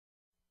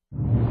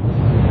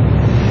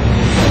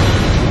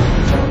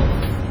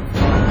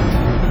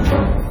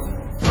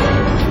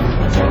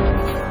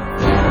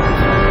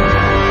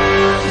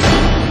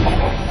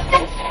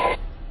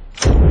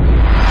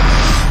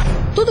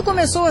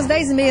começou às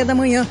 10h30 da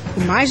manhã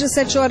e mais de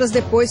 7 horas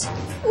depois,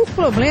 o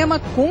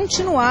problema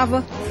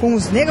continuava com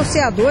os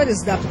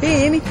negociadores da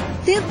PM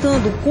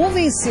tentando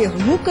convencer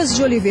Lucas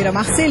de Oliveira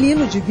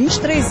Marcelino, de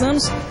 23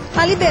 anos,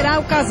 a liberar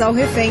o casal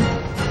refém.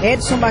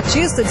 Edson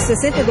Batista, de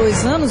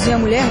 62 anos, e a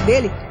mulher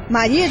dele,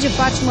 Maria de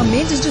Fátima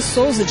Mendes de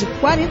Souza, de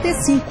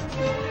 45.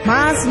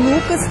 Mas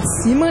Lucas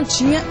se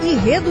mantinha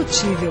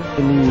irredutível.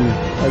 Ele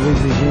faz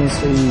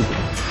exigência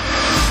aí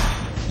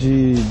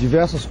de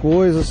diversas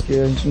coisas que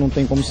a gente não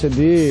tem como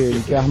ceder,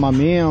 ele quer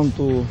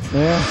armamento,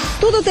 né?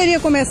 Tudo teria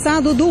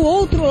começado do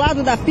outro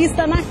lado da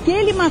pista,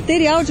 naquele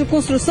material de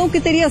construção que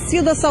teria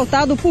sido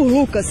assaltado por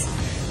Lucas.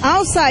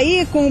 Ao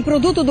sair com o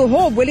produto do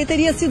roubo, ele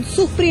teria sido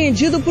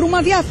surpreendido por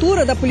uma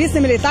viatura da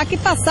Polícia Militar que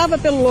passava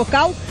pelo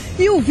local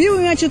e o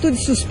viu em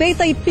atitude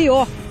suspeita e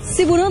pior,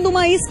 segurando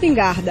uma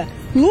espingarda.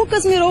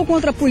 Lucas mirou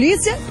contra a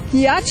polícia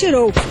e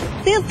atirou.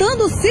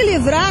 Tentando se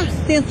livrar,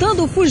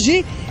 tentando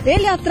fugir,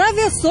 ele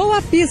atravessou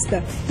a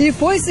pista e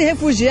foi se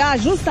refugiar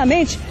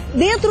justamente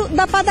dentro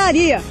da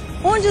padaria,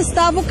 onde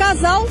estava o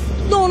casal,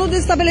 dono do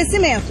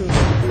estabelecimento.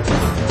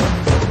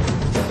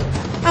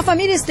 A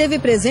família esteve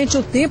presente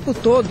o tempo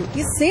todo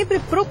e sempre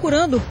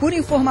procurando por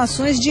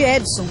informações de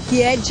Edson,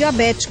 que é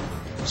diabético.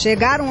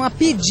 Chegaram a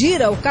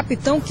pedir ao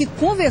capitão que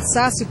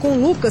conversasse com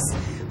Lucas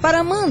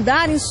para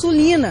mandar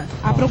insulina.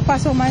 A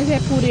preocupação mais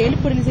é por ele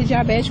ser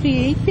diabético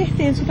e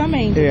hipertenso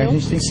também, entendeu? A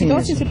gente tem sim. Então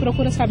assim, se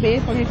procura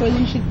saber, qualquer coisa a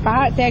gente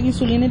pega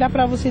insulina e dá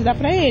pra você, dá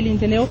pra ele,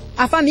 entendeu?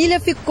 A família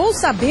ficou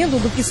sabendo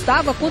do que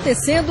estava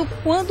acontecendo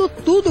quando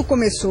tudo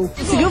começou.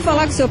 Conseguiu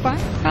falar com seu pai?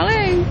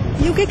 Falei.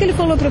 E o que ele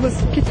falou pra você?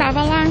 Que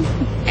tava lá,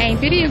 em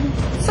perigo,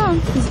 só.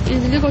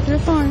 Desligou o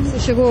telefone. Você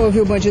chegou a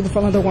ouvir o bandido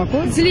falando alguma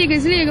coisa?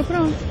 Desliga,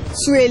 pronto.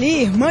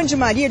 Sueli, irmã de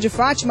Maria de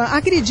Fátima,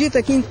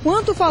 acredita que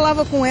enquanto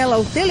falava com ela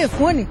ao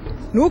telefone,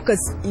 Lucas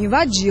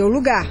invadia o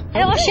lugar.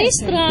 Eu achei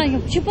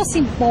estranho, tipo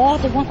assim,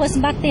 porta, alguma coisa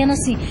assim, batendo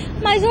assim.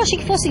 Mas eu achei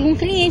que fosse um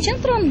cliente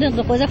entrando dentro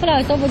da coisa. Eu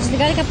falei, então eu vou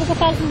desligar, daqui a pouco eu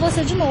falo com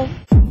você de novo.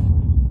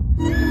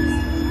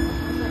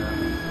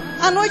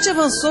 A noite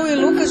avançou e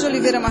Lucas de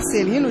Oliveira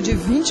Marcelino, de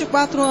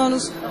 24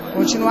 anos,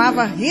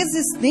 continuava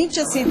resistente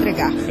a se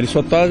entregar. Ele só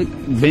está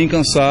bem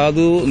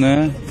cansado,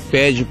 né?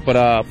 Pede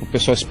para o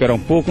pessoal esperar um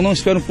pouco. Não,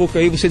 espera um pouco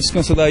aí, você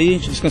descansa daí, a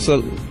gente descansa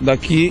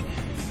daqui.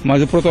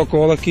 Mas o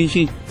protocolo aqui a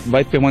gente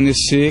vai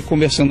permanecer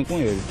conversando com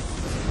ele.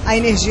 A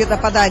energia da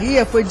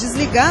padaria foi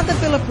desligada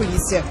pela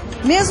polícia.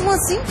 Mesmo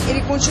assim,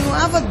 ele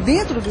continuava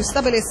dentro do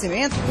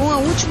estabelecimento com a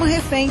última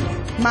refém,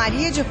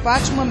 Maria de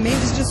Fátima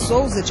Mendes de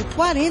Souza, de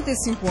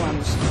 45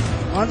 anos.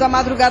 Quando a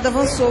madrugada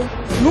avançou,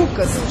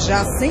 Lucas,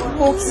 já sem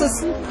forças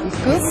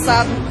e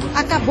cansado,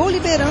 acabou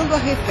liberando a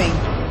refém.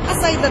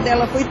 A saída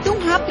dela foi tão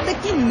rápida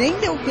que nem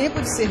deu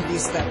tempo de ser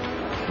vista.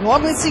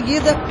 Logo em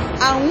seguida,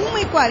 às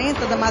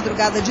 1h40 da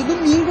madrugada de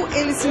domingo,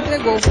 ele se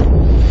entregou.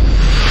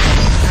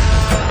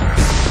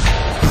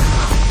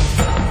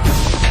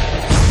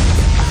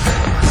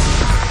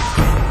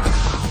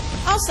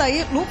 Ao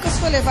sair, Lucas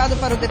foi levado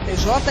para o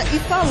DPJ e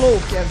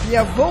falou que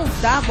havia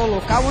voltado ao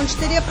local onde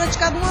teria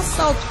praticado um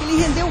assalto que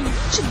lhe rendeu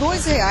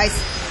R$22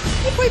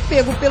 e foi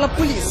pego pela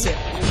polícia.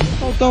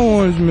 Falta um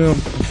ônibus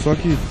mesmo, só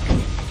que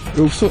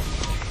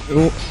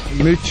eu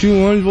meti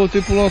o ônibus,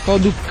 voltei pro local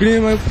do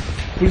crime, aí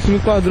a polícia me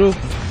enquadrou.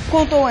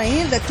 Contou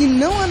ainda que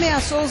não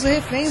ameaçou os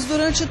reféns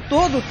durante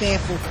todo o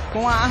tempo,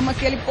 com a arma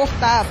que ele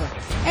portava,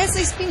 essa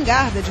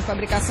espingarda de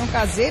fabricação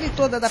caseira e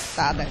toda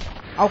adaptada.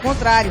 Ao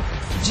contrário,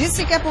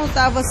 disse que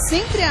apontava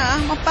sempre a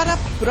arma para a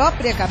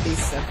própria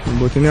cabeça. Não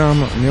botei nem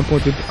arma, nem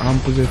apontei a arma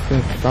para os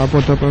reféns, estava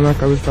apontando para minha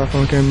cabeça, estava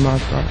falando que ia me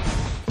matar.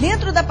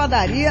 Dentro da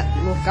padaria,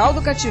 local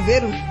do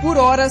cativeiro, por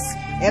horas,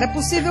 era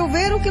possível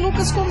ver o que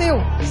Lucas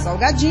comeu,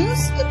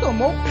 salgadinhos e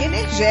tomou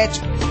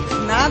energético.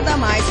 Nada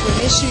mais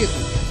foi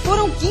mexido.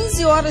 Foram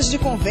 15 horas de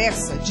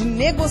conversa, de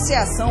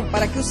negociação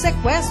para que o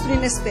sequestro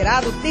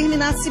inesperado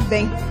terminasse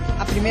bem.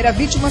 A primeira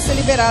vítima a ser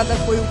liberada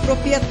foi o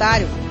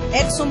proprietário,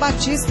 Edson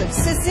Batista, de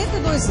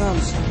 62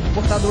 anos.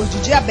 Portador de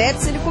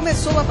diabetes, ele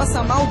começou a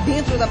passar mal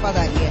dentro da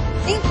padaria.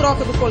 Em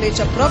troca do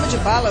colete à prova de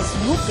balas,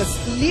 Lucas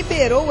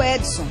liberou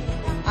Edson.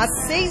 Às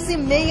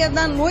 6h30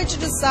 da noite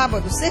de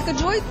sábado, cerca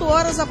de 8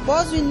 horas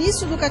após o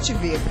início do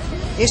cativeiro.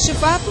 Este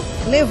fato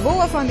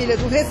levou a família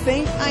do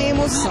refém à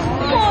emoção.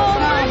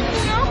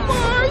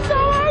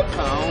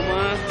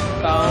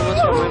 Calma,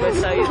 sua mãe vai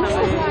sair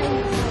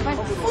também.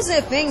 Os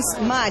reféns,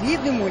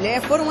 marido e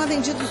mulher, foram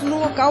atendidos no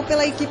local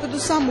pela equipe do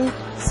SAMU.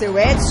 Seu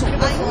Edson,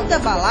 ainda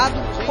abalado,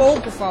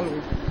 pouco falou.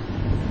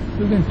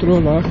 Ele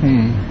entrou lá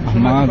com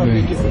armado.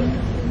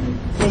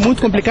 Foi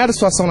muito complicada a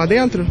situação lá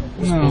dentro?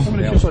 Não.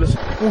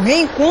 O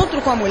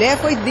reencontro com a mulher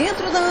foi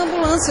dentro da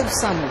ambulância do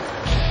SAMU.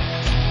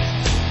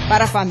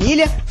 Para a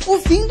família, o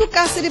fim do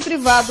cárcere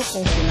privado,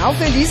 com um final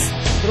feliz,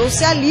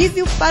 trouxe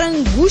alívio para a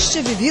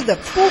angústia vivida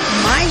por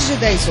mais de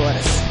 10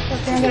 horas. Eu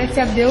tenho a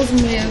agradecer a Deus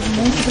mesmo,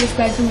 muito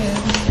felicidade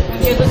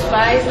mesmo. Dia dos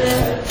pais,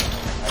 né?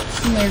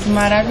 Isso mesmo,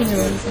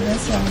 maravilhoso,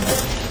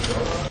 abençoado.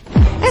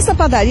 Essa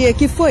padaria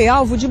que foi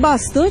alvo de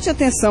bastante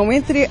atenção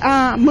entre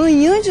a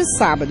manhã de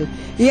sábado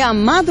e a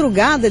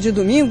madrugada de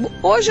domingo,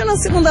 hoje na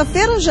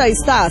segunda-feira já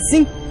está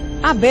assim.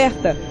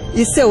 aberta.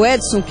 E seu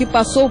Edson, que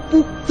passou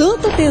por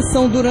tanta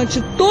tensão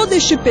durante todo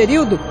este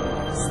período,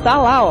 está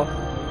lá, ó.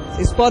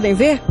 Vocês podem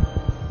ver?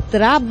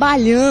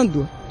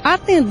 Trabalhando,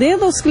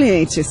 atendendo aos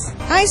clientes.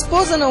 A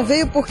esposa não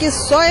veio porque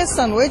só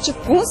essa noite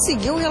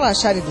conseguiu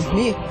relaxar e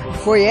dormir.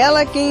 Foi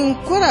ela quem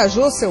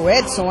encorajou seu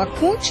Edson a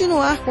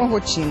continuar com a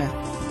rotina.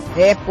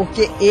 É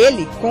porque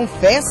ele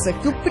confessa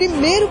que o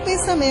primeiro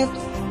pensamento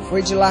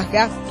foi de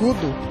largar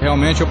tudo.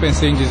 Realmente eu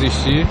pensei em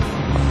desistir,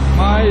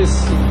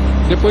 mas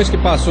depois que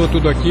passou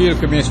tudo aquilo,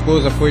 que minha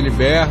esposa foi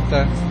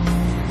liberta,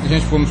 a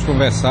gente fomos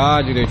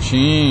conversar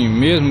direitinho,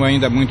 mesmo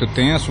ainda muito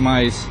tenso,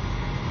 mas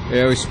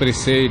eu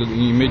expressei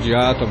em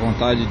imediato a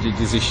vontade de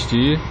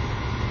desistir.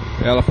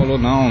 Ela falou,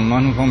 não,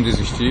 nós não vamos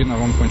desistir, nós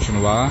vamos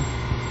continuar.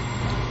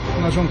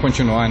 Nós vamos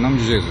continuar, em nome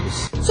de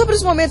Jesus. Sobre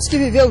os momentos que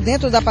viveu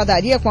dentro da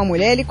padaria com a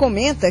mulher, ele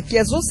comenta que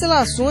as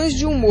oscilações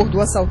de humor do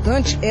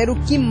assaltante era o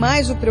que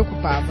mais o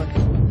preocupava.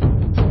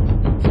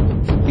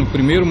 No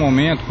primeiro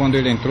momento, quando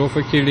ele entrou,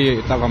 foi que ele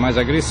estava mais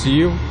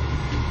agressivo,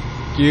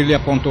 que ele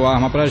apontou a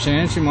arma pra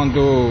gente,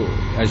 mandou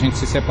a gente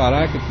se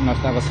separar, que nós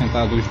estávamos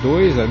sentados os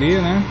dois ali,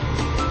 né?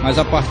 Mas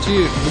a partir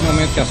do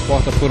momento que as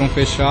portas foram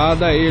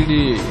fechadas,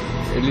 ele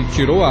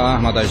tirou a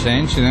arma da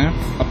gente, né?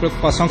 A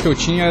preocupação que eu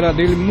tinha era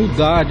dele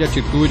mudar de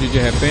atitude de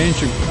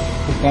repente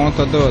por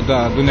conta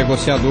do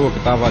negociador que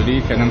estava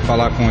ali querendo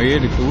falar com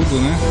ele e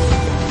tudo, né?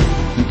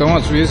 Então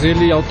às vezes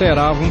ele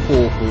alterava um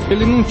pouco.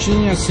 Ele não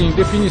tinha assim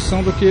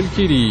definição do que ele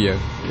queria.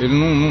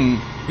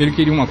 Ele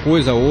queria uma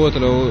coisa,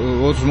 outra,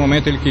 outros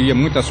momentos ele queria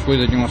muitas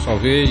coisas de uma só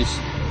vez.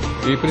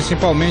 E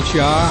principalmente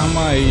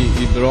arma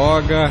e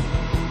droga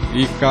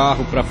e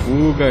carro para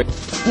fuga.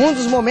 Um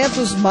dos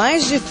momentos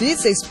mais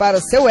difíceis para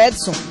seu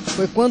Edson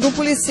foi quando um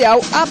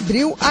policial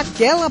abriu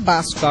aquela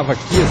bascula. Estava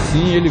aqui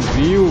assim, ele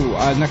viu,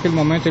 naquele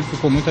momento ele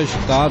ficou muito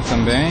agitado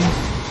também.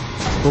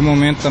 Foi um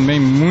momento também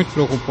muito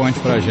preocupante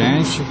para a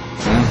gente,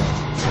 né?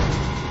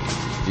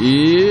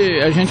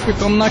 E a gente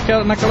ficamos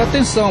naquela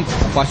tensão.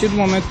 A partir do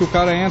momento que o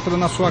cara entra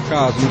na sua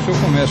casa, no seu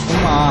comércio, com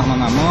uma arma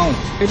na mão,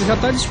 ele já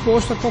está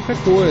disposto a qualquer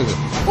coisa.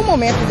 O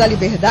momento da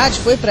liberdade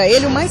foi para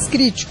ele o mais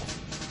crítico.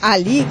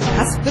 Ali,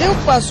 as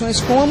preocupações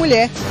com a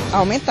mulher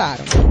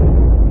aumentaram.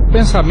 O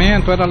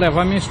pensamento era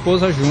levar minha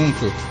esposa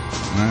junto,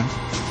 né?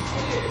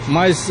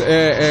 Mas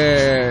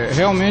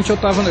realmente eu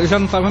já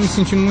não estava me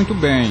sentindo muito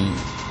bem.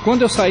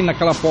 Quando eu saí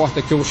naquela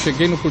porta que eu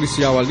cheguei no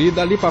policial ali,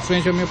 dali para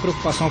frente a minha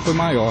preocupação foi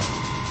maior,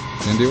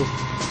 entendeu?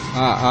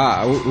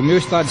 O meu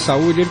estado de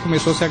saúde ele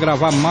começou a se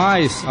agravar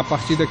mais a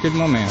partir daquele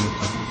momento.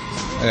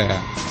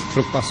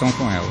 Preocupação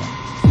com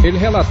ela. Ele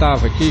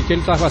relatava aqui que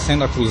ele estava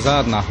sendo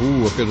acusado na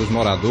rua pelos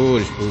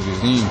moradores, pelos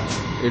vizinhos.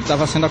 Ele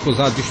estava sendo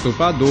acusado de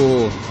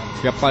estuprador,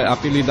 que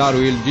apelidaram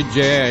ele de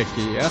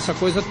Jack, essa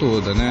coisa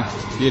toda, né?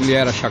 Ele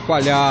era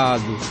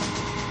chacoalhado.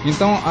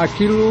 Então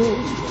aquilo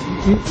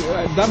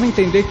dava a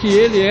entender que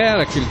ele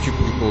era aquele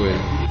tipo de coisa.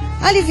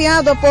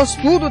 Aliviado após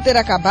tudo ter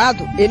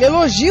acabado, ele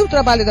elogia o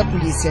trabalho da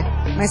polícia,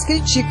 mas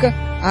critica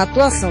a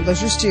atuação da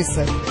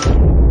justiça.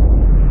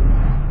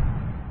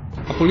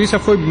 A polícia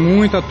foi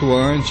muito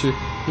atuante.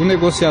 O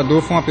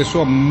negociador foi uma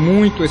pessoa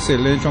muito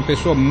excelente, uma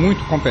pessoa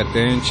muito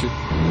competente,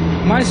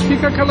 mas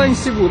fica aquela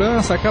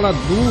insegurança, aquela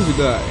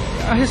dúvida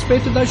a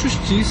respeito da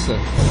justiça.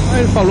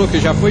 Ele falou que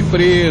já foi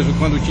preso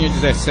quando tinha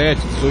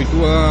 17,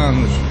 18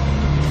 anos,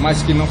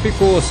 mas que não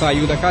ficou,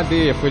 saiu da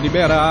cadeia, foi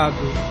liberado.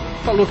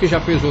 Falou que já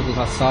fez outros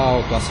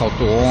assaltos,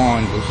 assaltou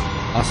ônibus,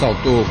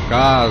 assaltou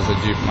casa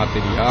de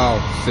material,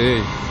 não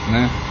sei,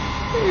 né?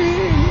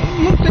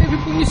 E não teve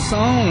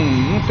punição,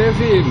 não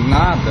teve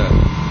nada.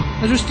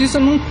 A justiça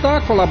não está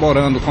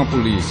colaborando com a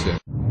polícia.